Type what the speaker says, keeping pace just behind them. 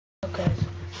Okay,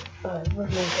 we're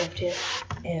Minecraft here,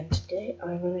 and today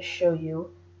I'm going to show you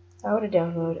how to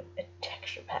download a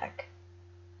texture pack.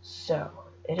 So,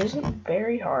 it isn't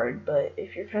very hard, but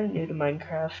if you're kind of new to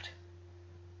Minecraft,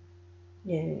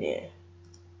 it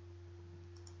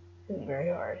isn't very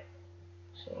hard.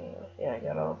 So, yeah, I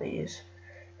got all these.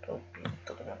 Don't be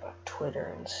looking up on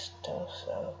Twitter and stuff,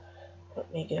 so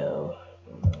let me go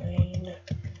Minecraft.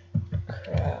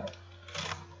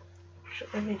 So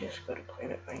let me just go to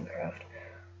Planet Minecraft.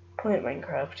 Planet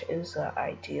Minecraft is the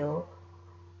ideal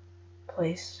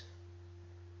place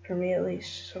for me, at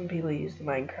least. Some people use the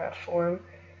Minecraft forum,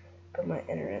 but my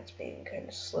internet's being kind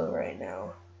of slow right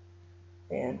now,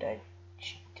 and there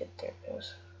it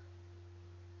goes.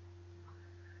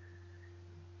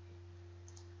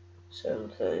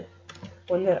 So the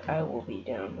one that I will be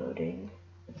downloading,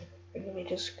 let me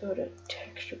just go to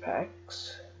texture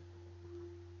packs.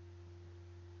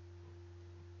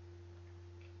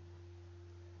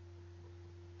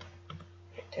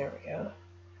 There we go.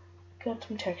 Got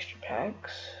some texture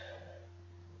packs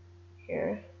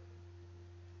here.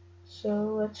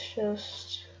 So let's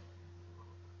just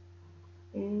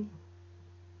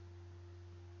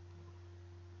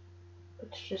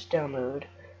download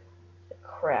the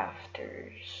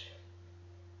Crafting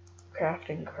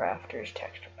Crafters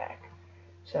texture pack.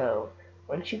 So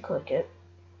once you click it,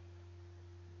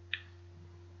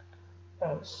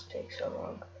 this takes so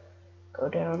long. Go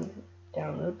down,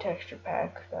 download texture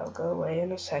pack. That'll go away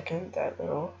in a second. That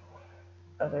little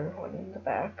other one in the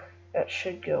back, that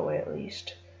should go away at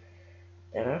least.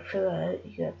 Then after that,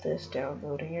 you got this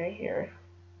downloading right here.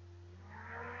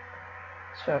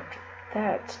 So after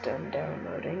that's done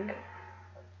downloading,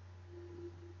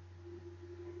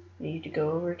 you need to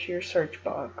go over to your search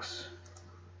box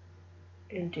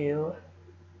and do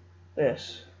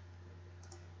this.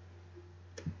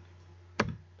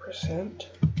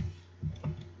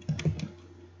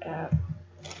 %app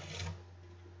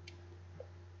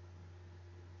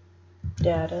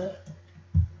data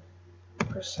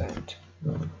 %,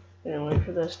 and then wait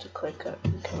for this to click up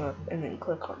and come up, and then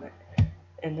click on it,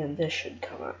 and then this should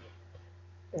come up,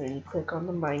 and then you click on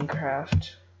the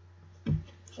Minecraft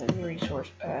and resource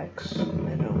packs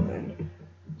and open.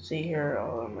 See here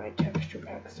all of my texture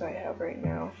packs I have right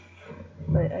now,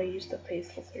 but I use the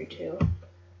Faithful 32.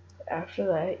 After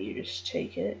that, you just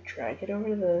take it, drag it over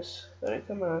to this, let it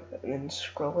come up, and then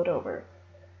scroll it over.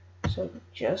 So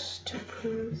just to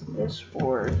prove this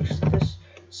works,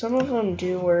 some of them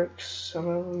do work, some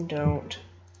of them don't.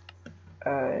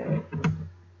 Yeah,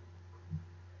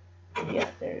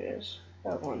 there it is.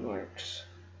 That one works,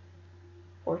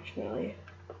 fortunately.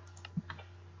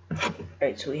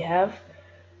 Alright, so we have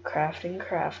Crafting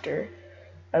Crafter.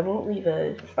 I'll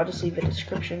just leave a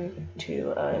description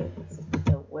to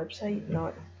the website,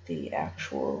 not the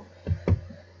actual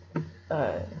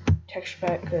texture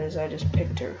pack, because I just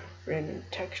picked a random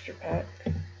texture pack.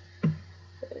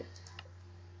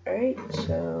 Alright,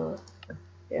 so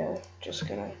yeah, just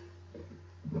gonna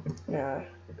let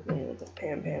me look at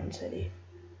Pan City.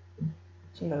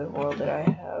 It's another world that I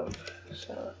have,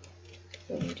 so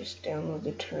let me just download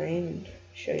the terrain and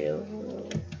show you.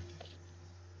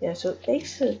 Yeah, so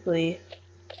basically,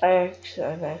 I've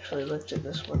actually looked at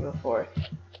this one before.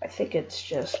 I think it's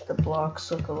just the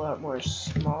blocks look a lot more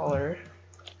smaller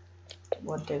than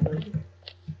what they would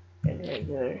in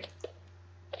regular.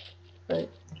 But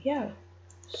yeah,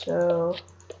 so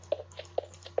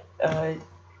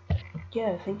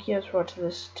yeah, thank you guys for watching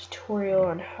this tutorial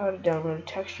on how to download a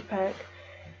texture pack.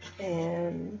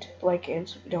 And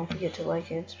don't forget to like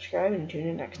and subscribe, and tune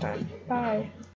in next time. Bye.